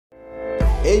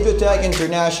Aviatech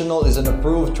International is an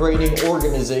approved training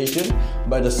organization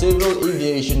by the Civil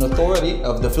Aviation Authority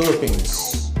of the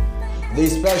Philippines. They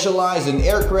specialize in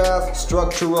aircraft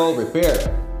structural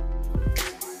repair.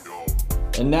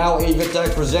 And now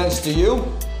Aviatech presents to you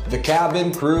the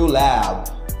Cabin Crew Lab,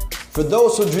 for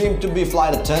those who dream to be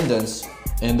flight attendants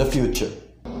in the future.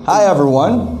 Hi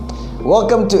everyone,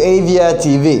 welcome to Avia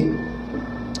TV.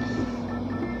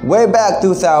 Way back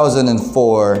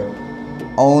 2004,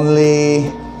 only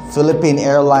Philippine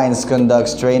Airlines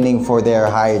conducts training for their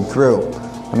hired crew.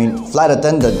 Flight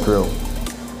attendant crew.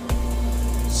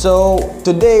 So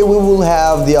today we will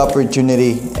have the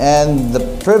opportunity and the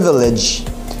privilege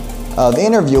of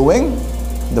interviewing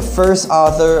the first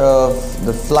author of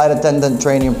the flight attendant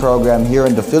training program here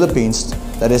in the Philippines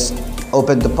that is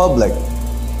open to public.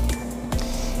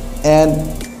 And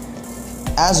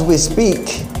as we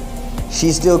speak,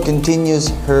 she still continues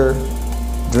her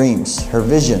dreams, her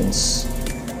visions,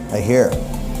 right here.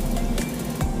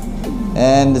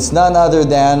 And it's none other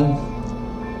than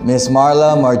Miss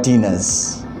Marla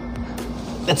Martinez.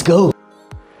 Let's go!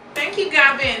 Thank you,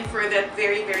 Gavin, for that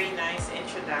very, very nice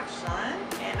introduction.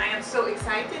 And I am so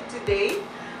excited today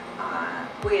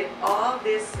with all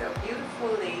these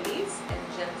beautiful ladies and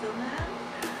gentlemen.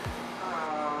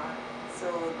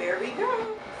 So there we go.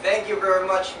 Thank you very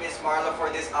much, Miss Marla, for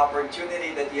this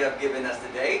opportunity that you have given us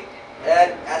today.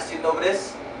 And as you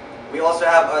notice, we also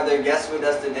have other guests with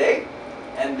us today,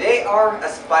 and they are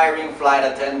aspiring flight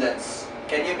attendants.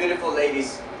 Can you beautiful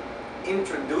ladies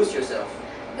introduce yourself?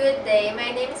 Good day, my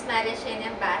name is Marichin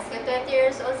Basco, 20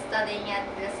 years old, studying at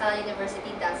the LaSalle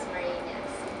University,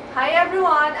 Dasmariñas. Hi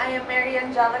everyone, I am Mary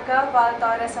Angelica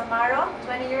Valtorres Amaro,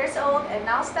 20 years old and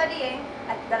now studying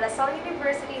at the LaSalle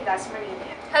University,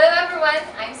 Dasmariñas. Hello everyone,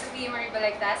 I'm Sophia Marie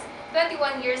Balagtas,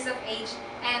 21 years of age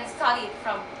and studied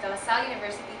from the LaSalle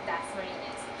University,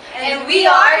 Dasmariñas. And we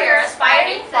are your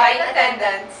aspiring flight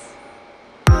attendants.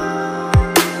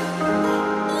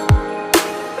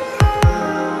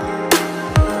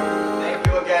 Thank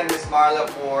you again, Miss Marla,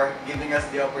 for giving us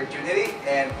the opportunity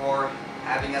and for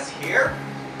having us here.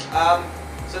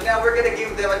 So now we're going to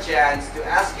give them a chance to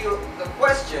ask you a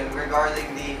question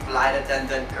regarding the flight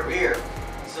attendant career.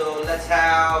 So let's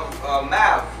have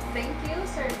Mav. Thank you,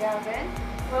 Sir Gavin.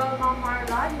 Well, Ma'am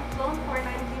Marla, you've flown for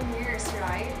 19 years,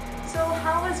 right? So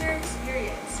how was your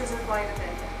experience as a flight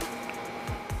attendant?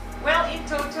 Well, in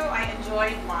total, I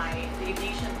enjoyed my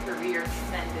aviation career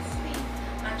tremendously.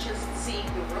 Not just seeing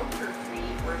the world for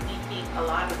free or meeting a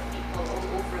lot of people all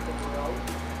over the world,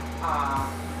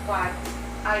 but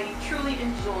I truly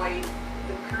enjoyed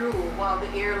the crew. While the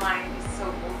airline is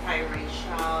so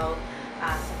multiracial,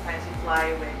 sometimes you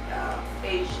fly with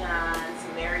Asians,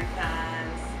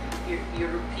 Americans,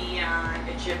 European,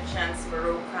 Egyptians,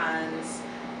 Moroccans,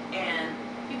 and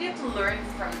you get to learn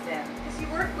from them because you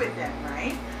work with them,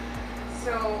 right?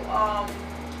 So,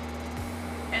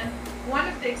 and one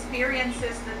of the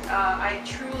experiences that I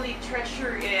truly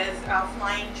treasure is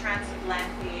flying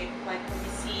transatlantic, like when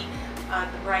you see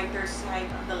the brighter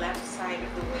side on the left side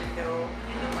of the window.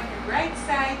 You look on your right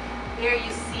side, there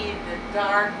you see the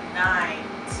dark night.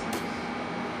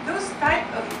 Those type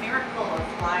of miracle of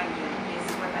flying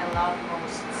is what I love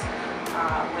most.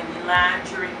 When you land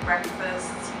during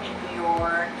breakfast in New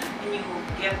York and you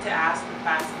get to ask the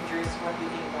passengers what do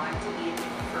they want to eat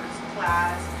in the first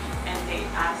class, and they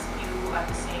ask you at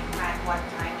the same time what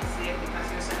time is it, because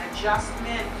there's an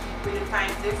adjustment with the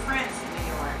time difference in New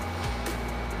York.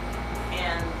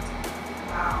 And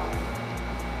wow,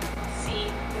 see,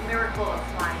 the miracle of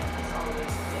flying is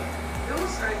always there.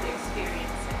 Those are the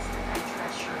experiences that I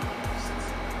treasure most.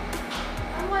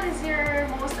 And what is your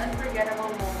most unforgettable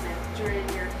moment during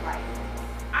your flight?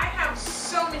 I have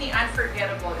so many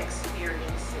unforgettable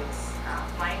experiences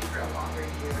flying for longer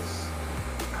years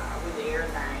with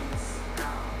airlines.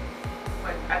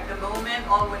 But at the moment,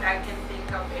 all what I can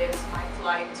think of is my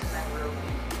flight to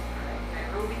Nairobi. Right?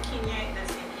 Nairobi, Kenya,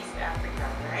 that's in East Africa,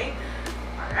 right?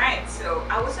 Alright, so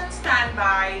I was on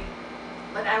standby,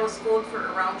 but I was called for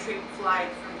a round-trip flight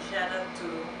from Jeddah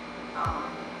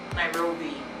to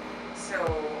Nairobi. So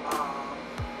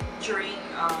during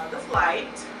the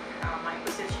flight, my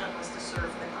position was to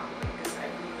serve the company because I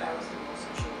believe I was the most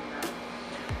junior.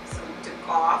 So we took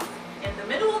off. In the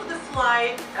middle of the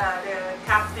flight, the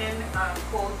captain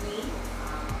called me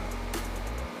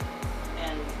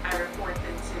and I reported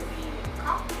to the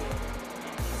cockpit,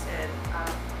 and he said,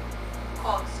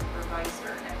 call the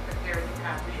supervisor and prepare the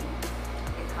cabin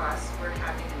because we're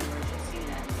having an emergency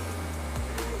landing.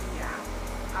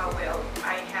 Yeah. Well,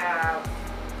 I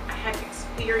had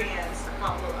experienced a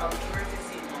couple of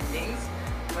emergency landings,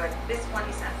 but this one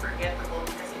is unforgettable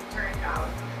because it turned out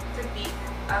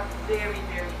very,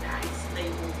 very nice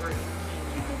layover in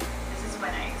Kenya. This is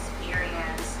when I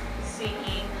experienced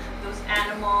seeing those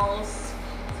animals,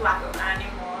 flock of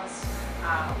animals.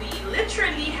 We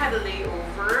literally had a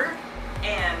layover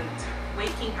and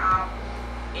waking up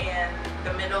in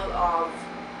the middle of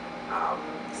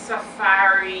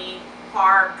safari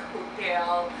park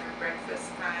hotel,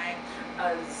 breakfast time,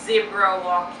 zebra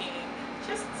walking,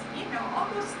 just, you know, all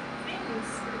those things,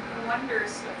 the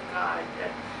wonders of God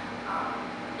that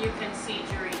you can see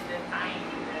during the time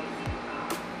that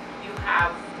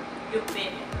you've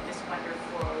been in this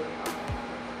wonderful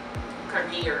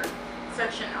career,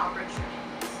 such an opportunity.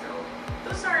 So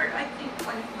those are, I think,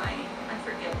 one of my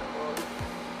unforgettable moments.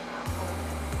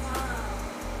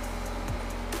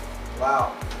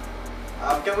 Wow.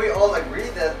 Can we all agree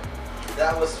that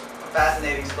that was a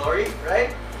fascinating story, right?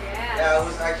 Yes. Yeah, I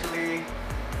was actually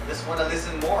just want to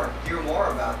listen more, hear more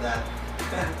about that.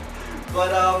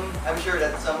 But I'm sure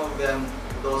that some of them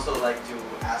would also like to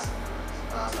ask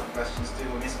some questions to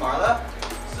Miss Marla.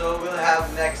 So we'll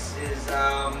have next is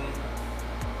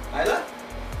Myla.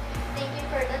 Thank you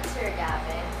for that, Sir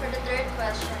Gavin. For the third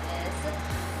question is,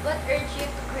 what urged you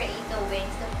to create the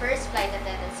wings, the first flight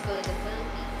attendant school in the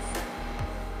Philippines?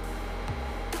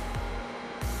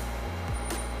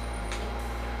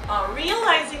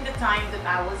 Realizing the time that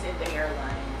I was in the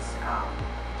airlines,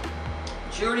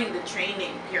 during the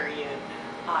training period,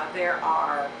 there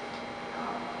are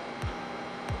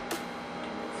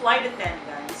flight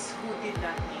attendants who did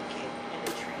not make it in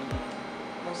the training,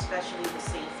 most especially the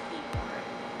safety part.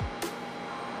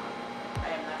 I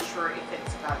am not sure if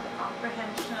it's about the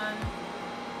comprehension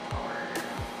or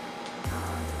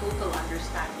total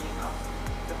understanding of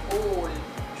the whole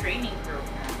training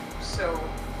program. So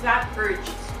that urges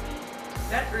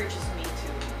me to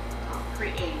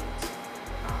create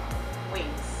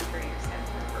Wings Career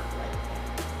Center for Flight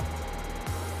Attendants.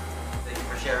 Thank you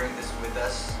for sharing this with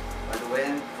us. By the way,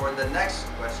 and for the next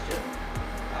question,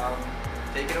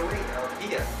 take it away,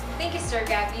 Pia. Thank you, Sir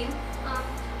Gavin.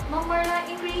 Ma'am Marla,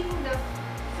 in creating the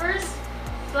first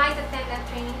flight attendant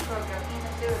training program in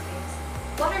the Philippines,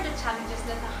 what are the challenges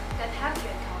that have you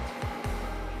encountered?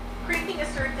 Creating a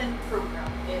certain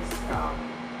program is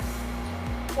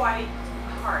quite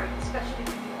hard, especially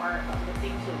when you are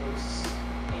meticulous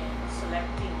in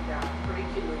selecting the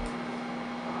curriculum.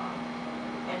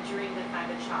 And during the time,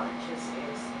 the challenges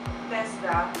is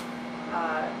TESDA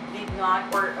did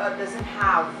not or doesn't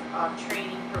have a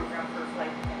training program for flight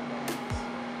attendants.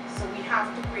 So we have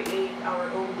to create our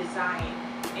own design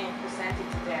and present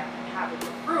it to them and have it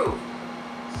approved.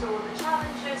 So the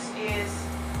challenges is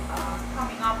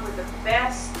coming up with the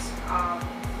best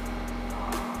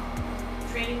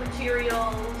training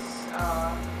materials,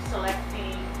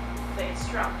 selecting the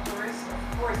instructors.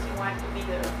 Of course, you want to be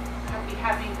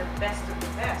having the best of the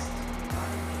best.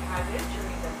 We had it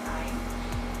during that time,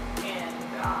 and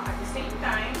at the same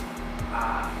time,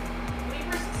 we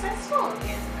were successful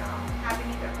in having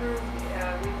it approved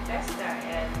with TESDA,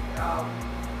 and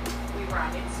we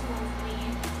ran it smoothly,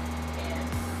 and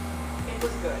it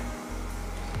was good.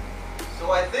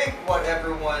 So I think what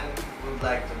everyone would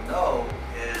like to know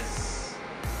is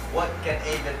what can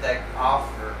Avia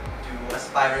offer to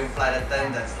aspiring flight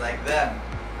attendants like them,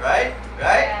 right?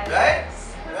 Right? Right?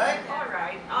 Right? All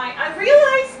right. I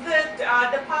realized that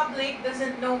the public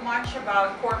doesn't know much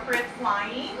about corporate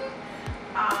flying.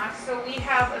 So we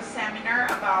have a seminar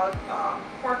about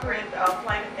corporate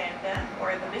flight attendant,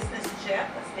 or the business jet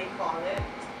as they call it,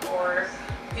 or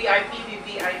VIP,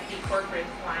 VVIP corporate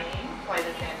flying flight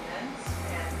attendants.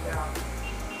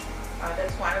 And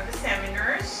that's one of the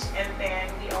seminars. And then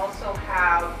we also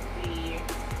have the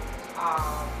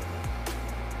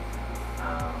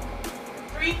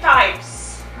 3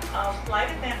 types of flight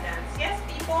attendants. Yes,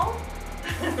 people?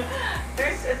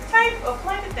 There's a type of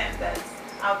flight attendants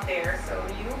out there, so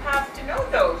you have to know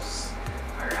those.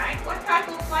 Alright, what type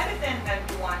of flight attendant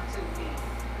you want to be.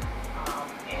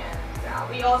 And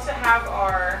we also have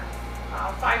our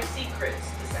 5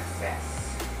 secrets to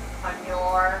success on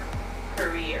your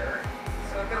career.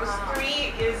 So those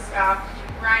 3 is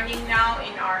running now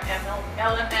in our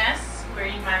LMS,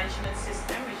 Learning Management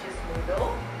System, which is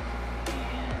Moodle.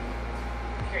 And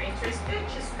if you're interested,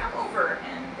 just come over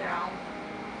and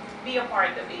be a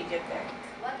part of Avia.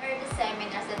 What are the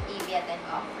seminars that Avia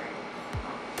offer?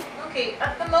 Okay,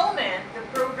 at the moment, the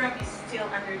program is still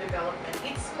under development.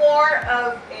 It's more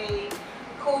of a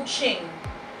coaching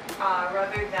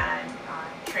rather than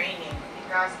training,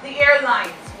 because the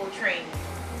airlines will train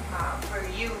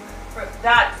you.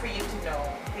 For you to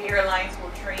know. The airlines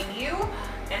will train you,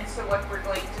 and so what we're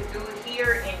going to do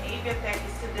here in Avia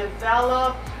is to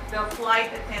develop the flight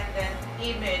attendant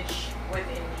image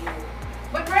within you.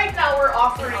 But right now we're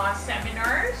offering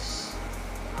seminars.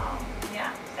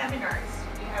 Yeah, seminars.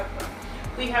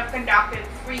 We have conducted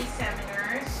free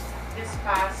seminars this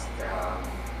past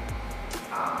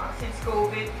since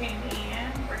COVID came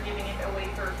in. We're giving it away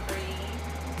for free,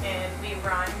 and we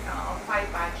run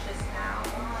 5 batches now.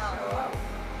 Wow.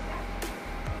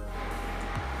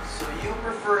 So you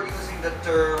prefer using the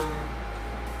term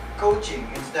coaching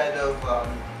instead of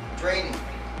training?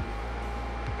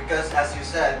 Because as you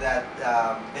said that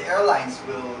the airlines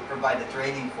will provide the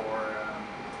training for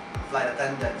flight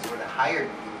attendants or the hired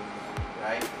crew,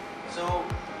 right? So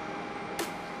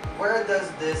where does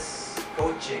this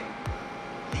coaching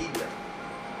lead them?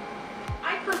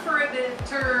 I prefer the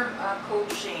term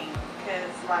coaching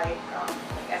because, like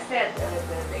I said,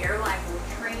 the airline will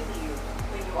train you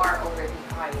when you are already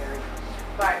hired.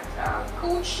 But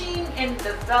coaching and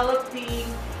developing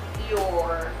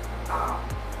your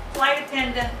flight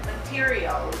attendant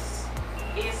materials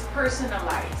is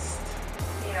personalized.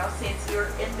 You know, since you're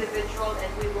individual,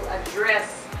 and we will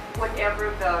address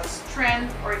whatever the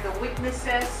strength or the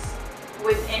weaknesses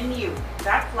within you,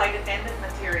 that flight attendant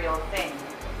material thing.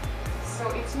 So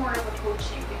it's more of a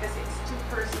coaching because it's too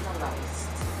personalized.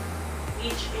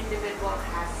 Each individual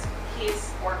has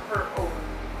his or her own.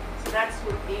 So that's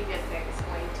what Avia Tech is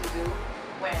going to do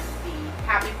when the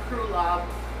cabin crew lab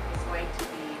is going to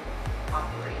be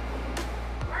operating.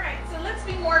 Alright, so let's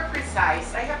be more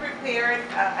precise. I have prepared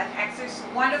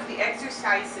one of the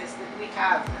exercises that we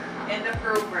have in the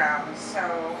program.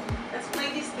 So let's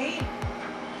play this game.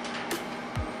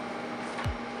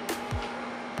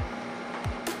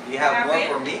 Do you have one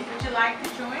Gavin, for me? Would you like to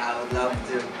join? I would love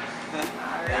to.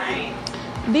 Alright.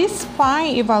 This PI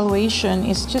evaluation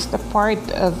is just a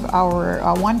part of our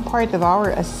one part of our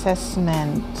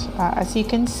assessment. As you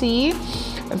can see,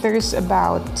 there's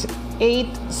about 8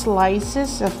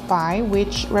 slices of pie,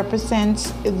 which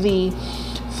represents the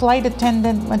flight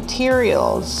attendant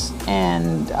materials,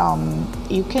 and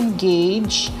you can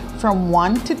gauge from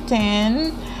 1 to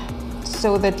 10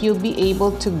 so that you'll be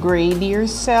able to grade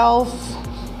yourself,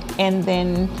 and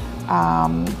then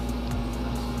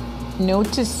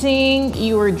noticing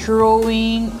you are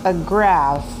drawing a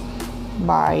graph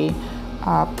by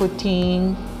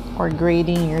putting or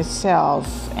grading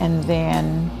yourself, and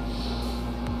then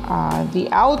the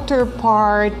outer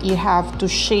part you have to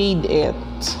shade it.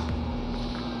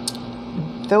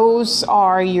 Those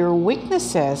are your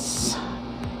weaknesses,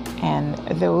 and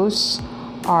those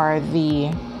are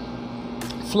the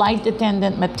flight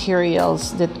attendant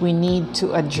materials that we need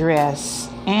to address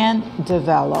and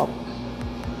develop.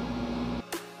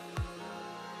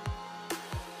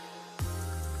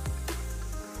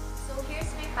 So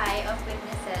here's my pie of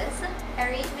weaknesses. I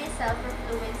rate myself for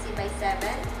fluency by 7,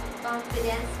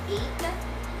 confidence 8,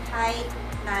 height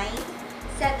 9,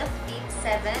 set of teeth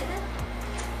 7,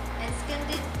 and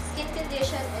skin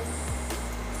condition is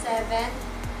 7,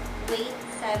 weight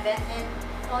 7, and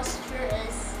posture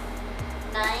is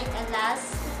 9, and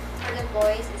last for the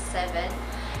boys is 7.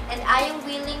 And I am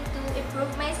willing to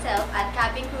improve myself at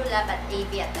cabin crew lab at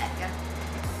Avia Tech.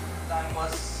 Time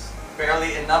was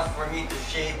barely enough for me to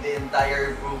shade the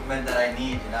entire improvement that I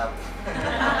need, you know.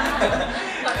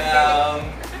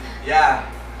 Yeah,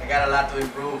 I got a lot to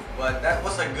improve, but that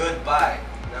was a good buy.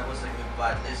 That was a good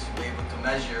buy. At least you were able to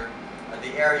measure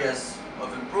the areas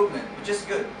of improvement, which is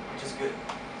good, which is good.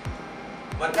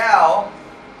 But now,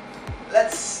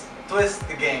 let's twist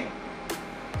the game,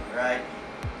 right?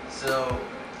 So,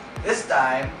 this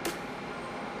time,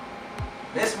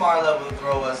 Miss Marla will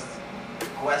throw us the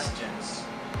questions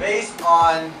based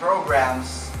on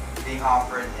programs being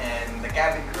offered in the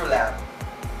cabin crew lab.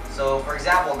 So, for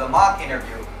example, the mock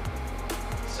interview.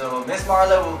 So, Miss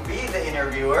Marla will be the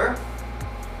interviewer,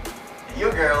 and you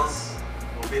girls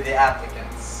will be the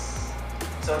applicants.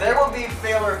 So, there will be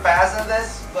fail or pass on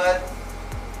this, but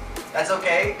that's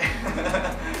okay.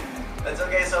 That's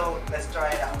okay, so let's try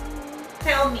it out.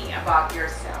 Tell me about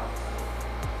yourself.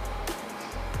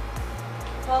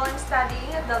 Well, I'm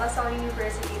studying at De La Salle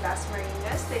University, Das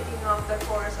Marinas, taking up the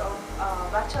course of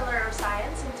Bachelor of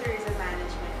Science in Tourism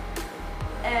Management.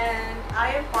 And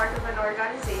I am part of an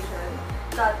organization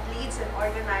that leads and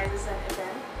organizes an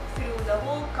event through the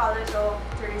whole College of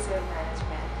Tourism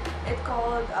Management. It's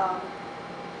called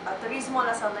Turismo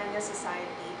La Salleña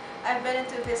Society. I've been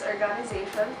into this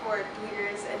organization for 2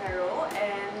 years in a row,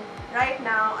 and right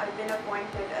now I've been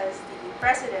appointed as the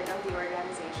president of the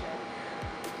organization.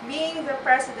 Being the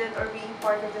president or being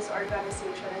part of this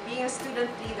organization and being a student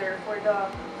leader for the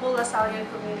whole LaSallian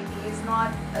community is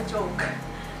not a joke.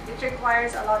 It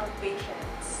requires a lot of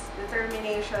patience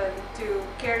determination to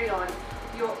carry on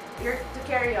your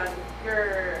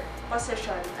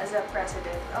position as a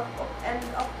president, and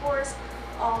of course,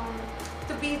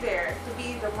 to be there, to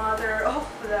be the mother of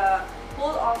the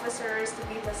whole officers, to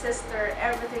be the sister,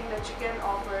 everything that you can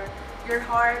offer. Your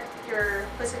heart, your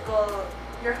physical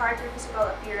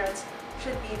appearance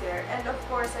should be there, and of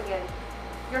course, again,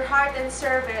 your heart and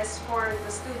service for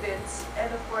the students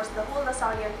and of course the whole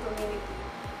LaSallian community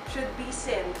should be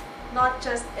seen, not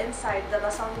just inside the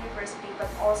LaSalle University but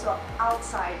also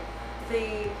outside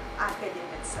the academy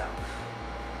itself.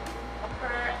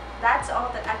 That's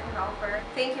all that I can offer.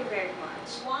 Thank you very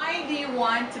much. Why do you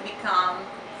want to become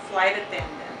flight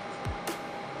attendant? To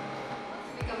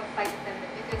become a flight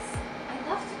attendant because I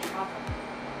love to travel.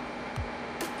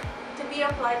 To be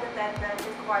a flight attendant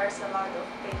requires a lot of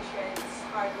patience,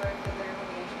 hard work,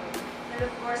 determination, and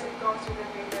of course it comes with a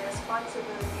greater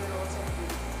responsibility, roles, and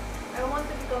duties. I want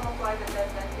to become a flight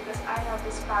attendant because I have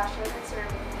this passion in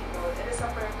serving people. It is a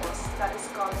purpose that is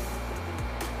calling me to do,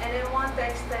 and I want to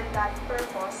extend that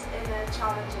purpose in a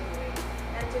challenging way.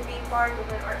 And to be part of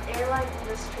an airline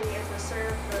industry and to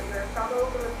serve your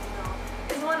fellow Filipino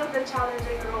is one of the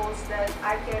challenging roles that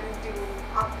I can do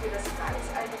up to the skies.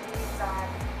 I believe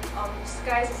that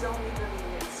skies is only the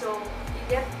limit. So you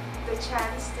get the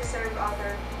chance to serve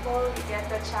other people, you get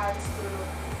the chance to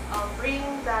bring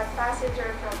that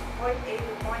passenger from point A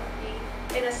to point B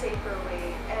in a safer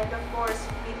way, and of course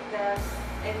meet them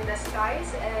in the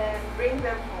skies and bring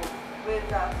them home with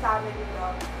the family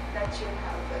love that you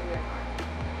have in your heart.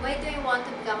 Why do I want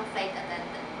to become a flight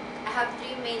attendant? I have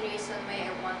three main reasons why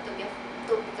I want to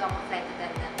become a flight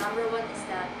attendant. Number one is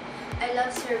that I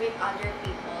love serving other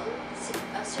people.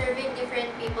 Serving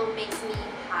different people makes me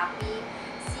happy.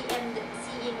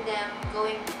 Seeing them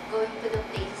going to the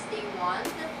places they want,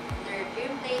 their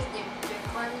dream place, their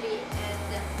country, and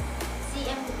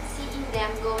seeing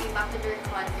them going back to their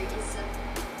country is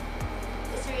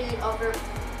really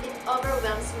it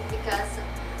overwhelms me because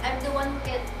I'm the one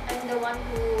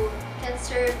who can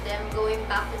serve them going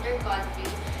back to their country,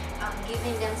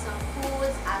 giving them some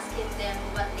foods, asking them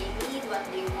what they need, what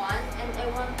they want, and I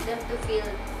want them to be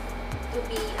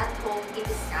at home in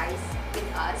the skies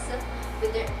with us,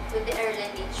 with the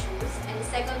airline they choose. And the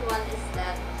second one is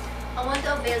that I want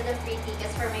to avail the free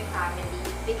tickets for my family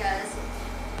because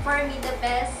for me the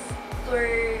best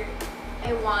tour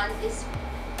I want is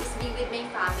be with my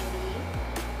family.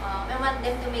 I want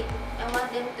them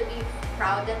to be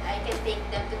proud that I can take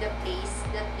them to the place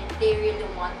that they really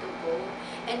want to go.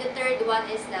 And the third one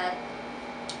is that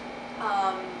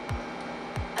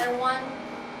I want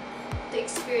to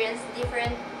experience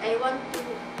I want to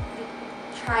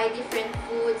try different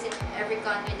foods in every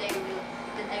country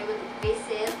that I will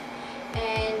visit,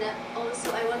 and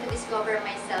also I want to discover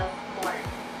myself more.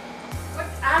 What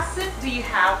asset do you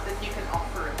have that you can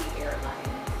offer the airline?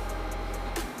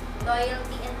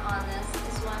 Loyalty and honest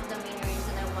is one of the main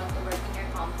reasons I want to work in your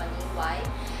company. Why?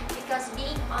 Because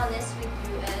being honest with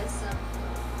you is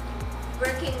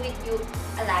working with you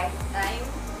a lifetime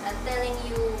and telling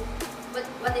you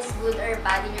what is good or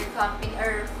bad in your company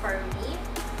or for me.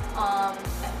 I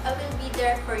will be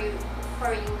there for you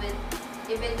with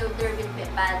even though there will be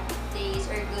bad days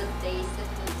or good days that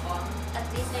will come. At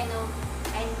least I know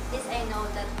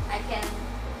that I can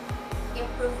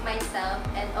improve myself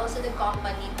and also the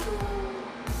company to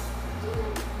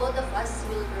both of us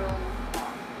will grow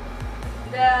more.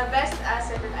 The best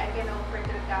asset that I can offer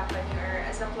to the company or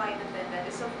as a flight attendant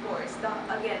is of course the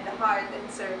heart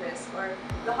and service, or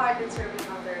the heart in serving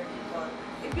other people.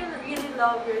 If you really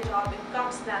love your job, it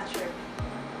comes naturally.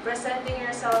 Presenting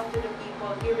yourself to the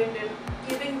people,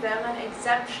 giving them an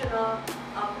exceptional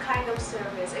kind of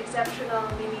service. Exceptional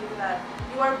meaning that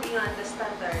you are beyond the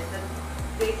standard that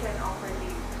they can offer to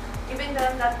you. Giving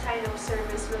them that kind of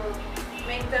service will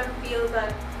make them feel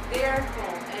that they're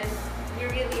home and you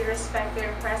really respect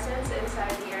their presence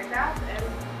inside the aircraft, and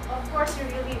of course you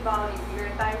really value your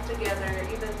time together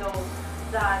even though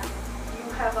that you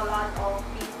have a lot of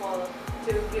people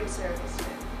to give service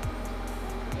with.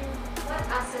 What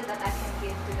asset that I can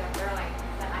give to the airline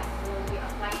that I will be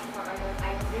applying for or that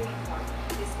I'm dreaming for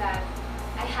is that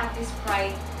I have this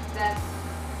pride that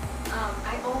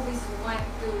I always want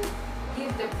to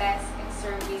give the best in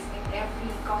service in every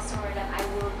customer that I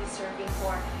will be serving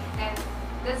for, and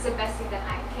that's the best thing that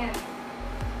I can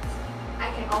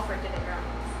offer to the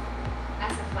airlines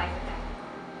as a flight attendant.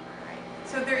 Right.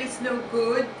 So there is no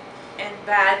good and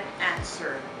bad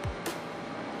answer.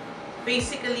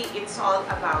 Basically, it's all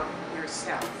about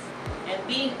yourself. And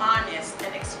being honest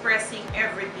and expressing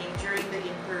everything during the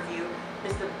interview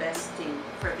is the best thing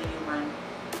for the human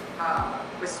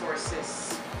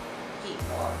resources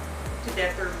to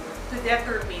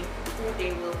determine who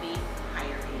they will be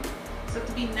hiring. So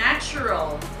to be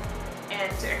natural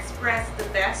and to express the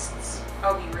best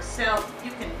of yourself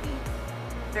you can be.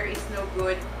 There is no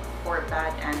good or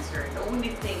bad answer. The only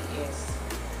thing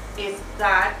is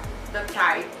that the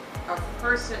type of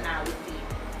personality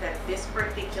that this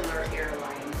particular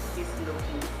airline is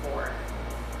looking for.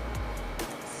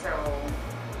 So,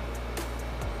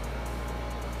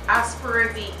 as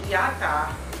per the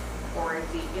IATA, or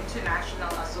the International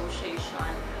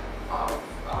Association of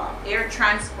Air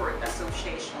Transport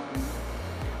Association,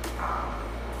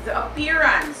 the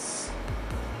appearance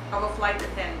of a flight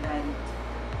attendant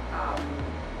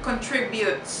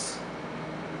contributes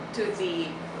to the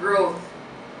growth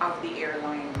of the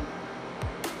airline,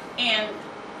 and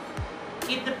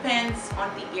it depends on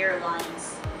the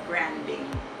airline's branding.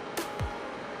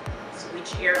 So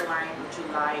which airline would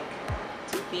you like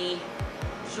to be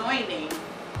joining?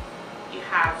 You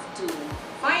have to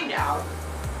find out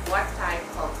what type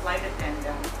of flight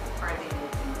attendant are they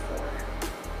looking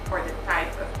for the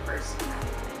type of personality.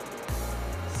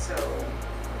 So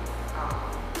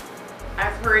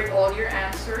I've heard all your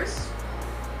answers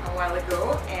a while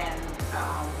ago, and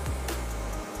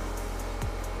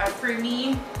for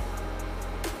me,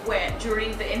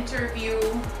 during the interview,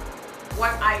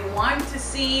 what I want to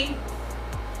see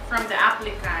from the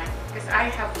applicant, because I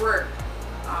have worked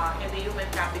in the human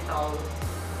capital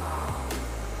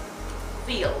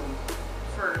field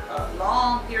for a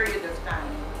long period of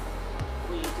time.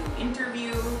 We do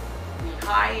interview, we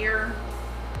hire,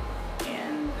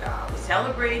 and we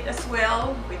celebrate as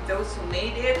well with those who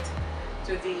made it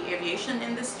to the aviation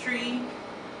industry.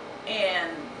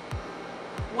 And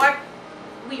what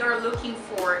we are looking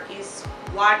for is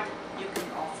what you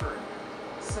can offer.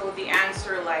 So the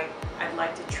answer like, I'd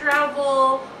like to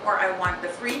travel, or I want the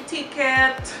free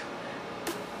ticket,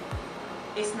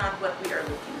 is not what we are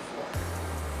looking for.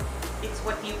 It's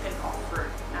what you can offer,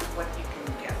 not what you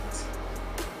can get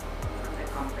from the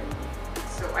company.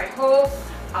 So I hope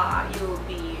you'll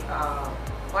be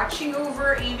watching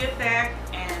over Aviatech,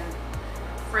 and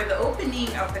for the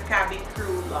opening of the cabin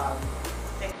crew lab.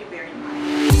 Thank you very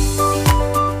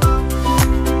much.